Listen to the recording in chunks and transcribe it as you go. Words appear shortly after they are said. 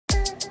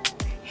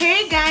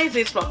guys,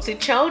 it's Roxy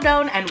Chow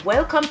and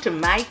welcome to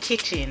my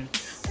kitchen.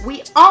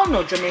 We all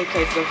know Jamaica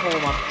is the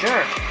home of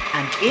jerk,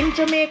 and in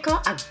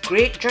Jamaica a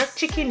great jerk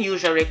chicken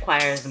usually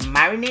requires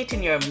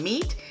marinating your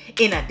meat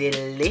in a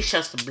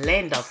delicious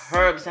blend of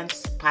herbs and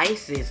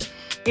spices,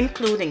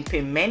 including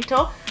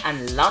pimento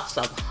and lots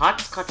of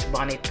hot Scotch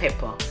bonnet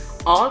pepper,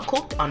 all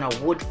cooked on a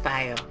wood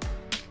fire.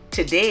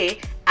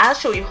 Today I'll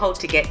show you how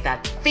to get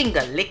that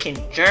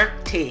finger-licking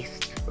jerk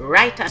taste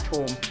right at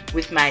home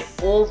with my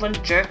oven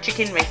jerk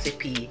chicken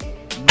recipe.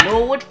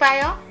 No wood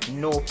fire,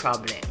 no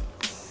problem.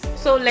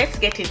 So let's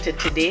get into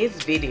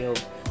today's video.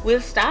 We'll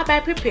start by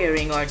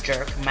preparing our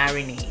jerk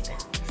marinade.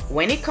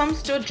 When it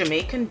comes to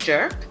Jamaican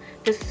jerk,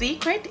 the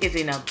secret is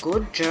in a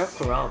good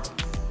jerk rub.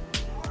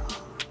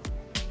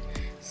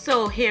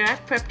 So here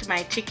I've prepped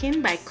my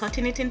chicken by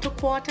cutting it into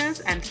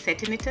quarters and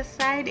setting it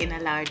aside in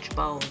a large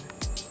bowl.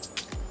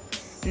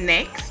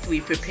 Next,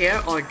 we prepare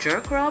our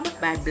jerk rub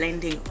by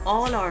blending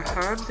all our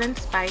herbs and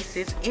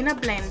spices in a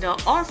blender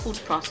or food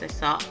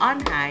processor on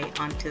high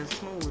until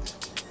smooth.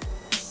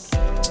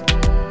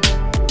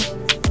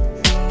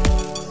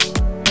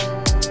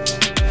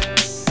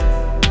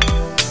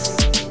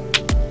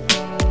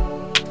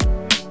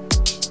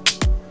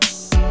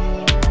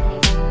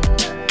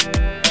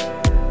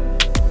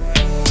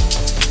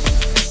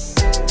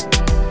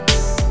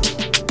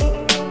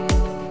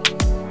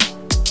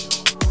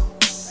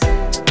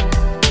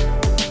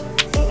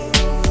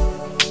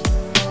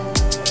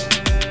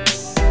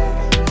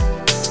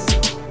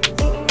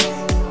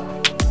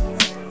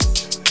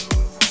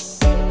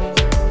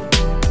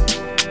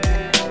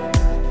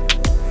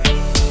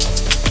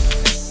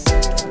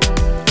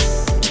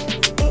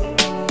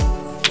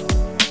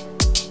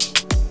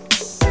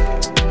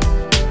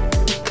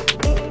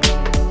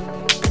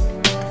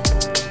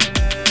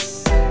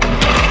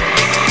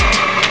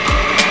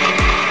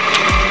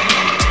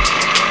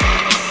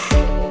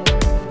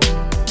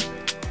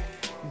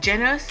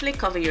 Generously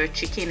cover your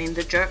chicken in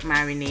the jerk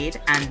marinade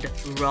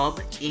and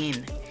rub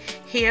in.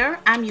 Here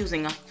I'm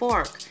using a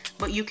fork,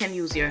 but you can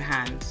use your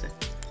hands.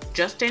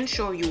 Just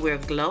ensure you wear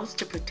gloves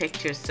to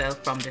protect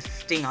yourself from the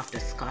sting of the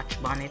Scotch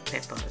bonnet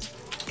peppers.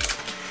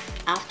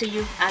 After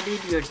you've added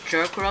your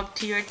jerk rub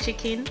to your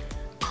chicken,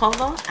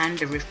 cover and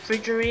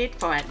refrigerate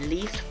for at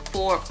least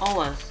 4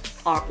 hours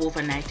or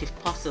overnight if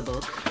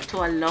possible to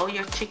allow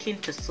your chicken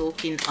to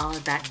soak in all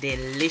that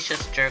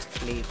delicious jerk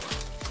flavor.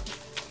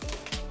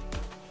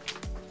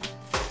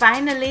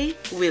 Finally,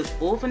 we'll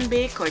oven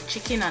bake our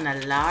chicken on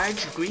a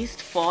large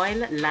greased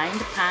foil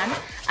lined pan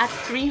at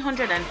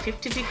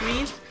 350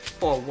 degrees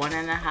for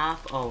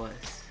 1.5 hours.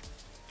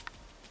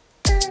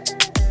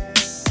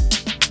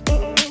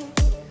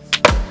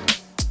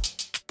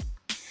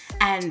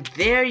 And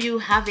there you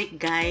have it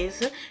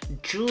guys,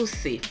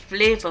 juicy,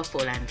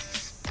 flavorful and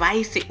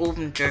spicy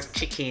oven jerk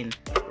chicken,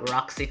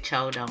 Roxy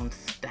Chow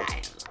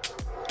style.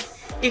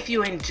 If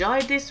you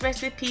enjoyed this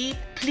recipe,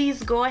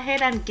 please go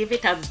ahead and give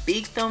it a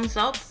big thumbs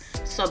up,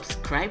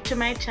 subscribe to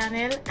my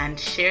channel and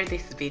share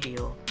this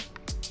video.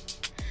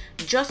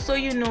 Just so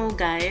you know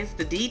guys,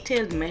 the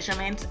detailed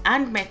measurements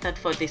and method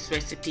for this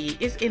recipe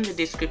is in the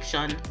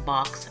description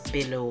box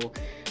below.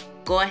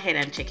 Go ahead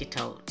and check it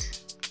out.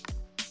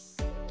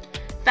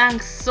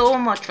 Thanks so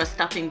much for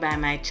stopping by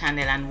my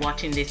channel and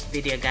watching this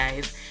video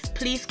guys.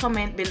 Please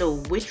comment below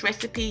which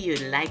recipe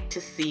you'd like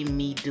to see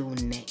me do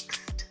next.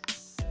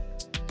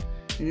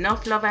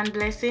 Enough love and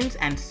blessings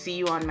and see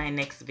you on my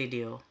next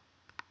video.